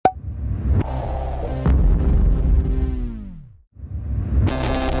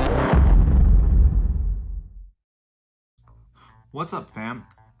What's up, fam?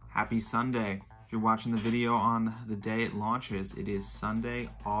 Happy Sunday. If you're watching the video on the day it launches, it is Sunday,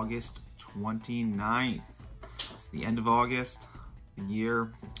 August 29th. It's the end of August, the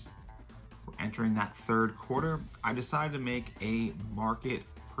year. We're entering that third quarter. I decided to make a market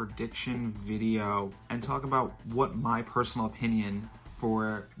prediction video and talk about what my personal opinion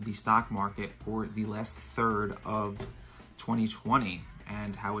for the stock market for the last third of 2020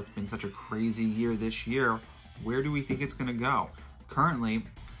 and how it's been such a crazy year this year. Where do we think it's gonna go? Currently,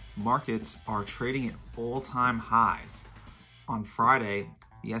 markets are trading at all-time highs. On Friday,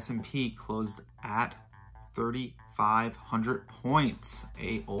 the S&P closed at 3,500 points,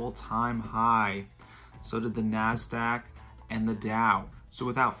 a all-time high. So did the NASDAQ and the Dow. So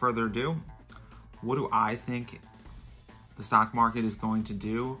without further ado, what do I think the stock market is going to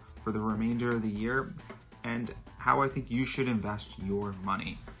do for the remainder of the year and how I think you should invest your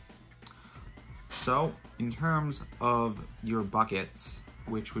money? So in terms of your buckets,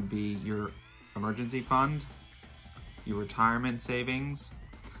 which would be your emergency fund, your retirement savings,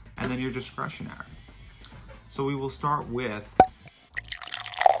 and then your discretionary. So we will start with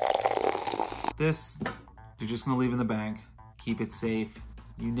this. You're just gonna leave in the bank, keep it safe.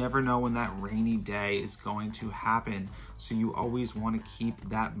 You never know when that rainy day is going to happen. So you always wanna keep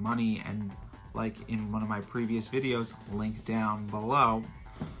that money, and like in one of my previous videos, link down below,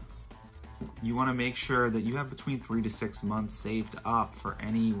 you wanna make sure that you have between 3 to 6 months saved up for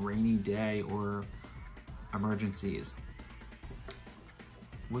any rainy day or emergencies.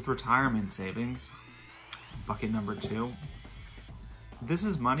 With retirement savings, bucket number 2, this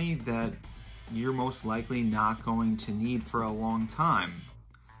is money that you're most likely not going to need for a long time.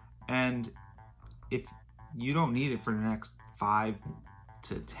 And if you don't need it for the next 5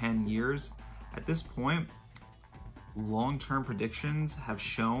 to 10 years, at this point, long-term predictions have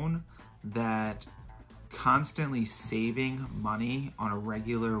shown that constantly saving money on a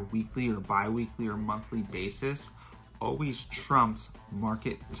regular weekly or bi-weekly or monthly basis always trumps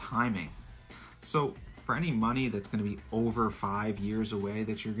market timing. So for any money that's going to be over 5 years away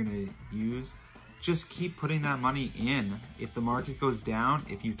that you're going to use, just keep putting that money in. If the market goes down,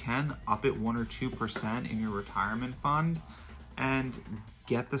 if you can, up it 1 or 2% in your retirement fund and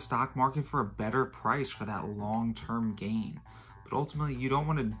get the stock market for a better price for that long-term gain. But ultimately, you don't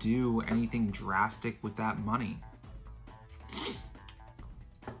want to do anything drastic with that money.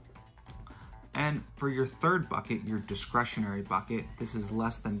 And for your third bucket, your discretionary bucket, this is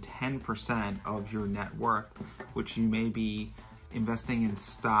less than 10% of your net worth, which you may be investing in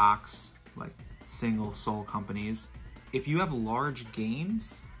stocks, like single sole companies. If you have large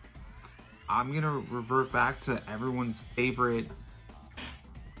gains, I'm gonna revert back to everyone's favorite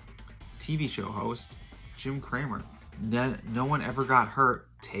TV show host, Jim Cramer. No one ever got hurt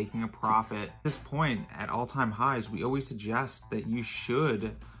taking a profit. At this point, at all-time highs, we always suggest that you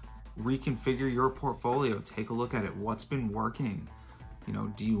should reconfigure your portfolio. Take a look at it. What's been working? You know,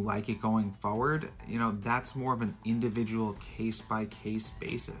 do you like it going forward? You know, that's more of an individual case-by-case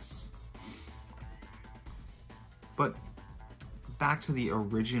basis. But back to the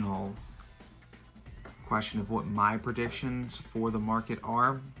original question of what my predictions for the market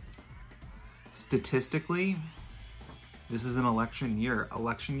are. Statistically, this is an election year.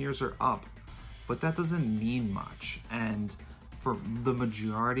 Election years are up, but that doesn't mean much. And for the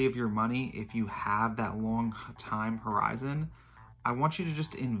majority of your money, if you have that long time horizon, I want you to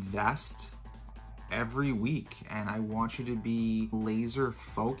just invest every week. And I want you to be laser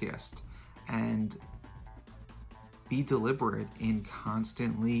focused and be deliberate in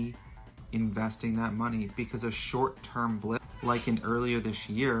constantly investing that money, because a short-term blip, like in earlier this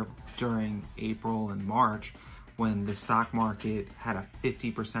year during April and March, when the stock market had a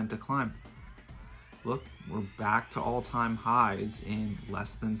 50% decline. Look, we're back to all-time highs in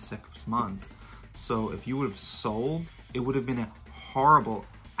less than 6 months. So if you would have sold, it would have been a horrible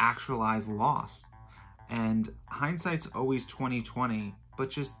actualized loss. And hindsight's always 20/20,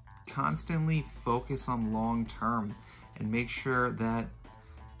 but just constantly focus on long-term and make sure that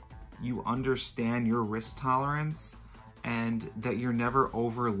you understand your risk tolerance and that you're never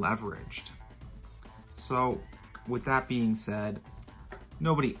over leveraged. So with that being said,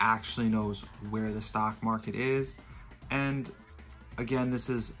 nobody actually knows where the stock market is. And again, this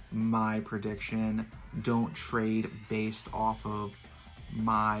is my prediction. Don't trade based off of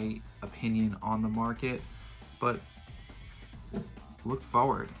my opinion on the market, but look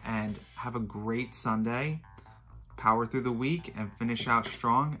forward and have a great Sunday. Power through the week and finish out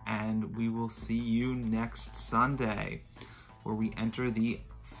strong. And we will see you next Sunday, where we enter the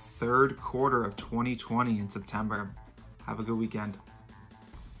third quarter of 2020 in September. Have a good weekend.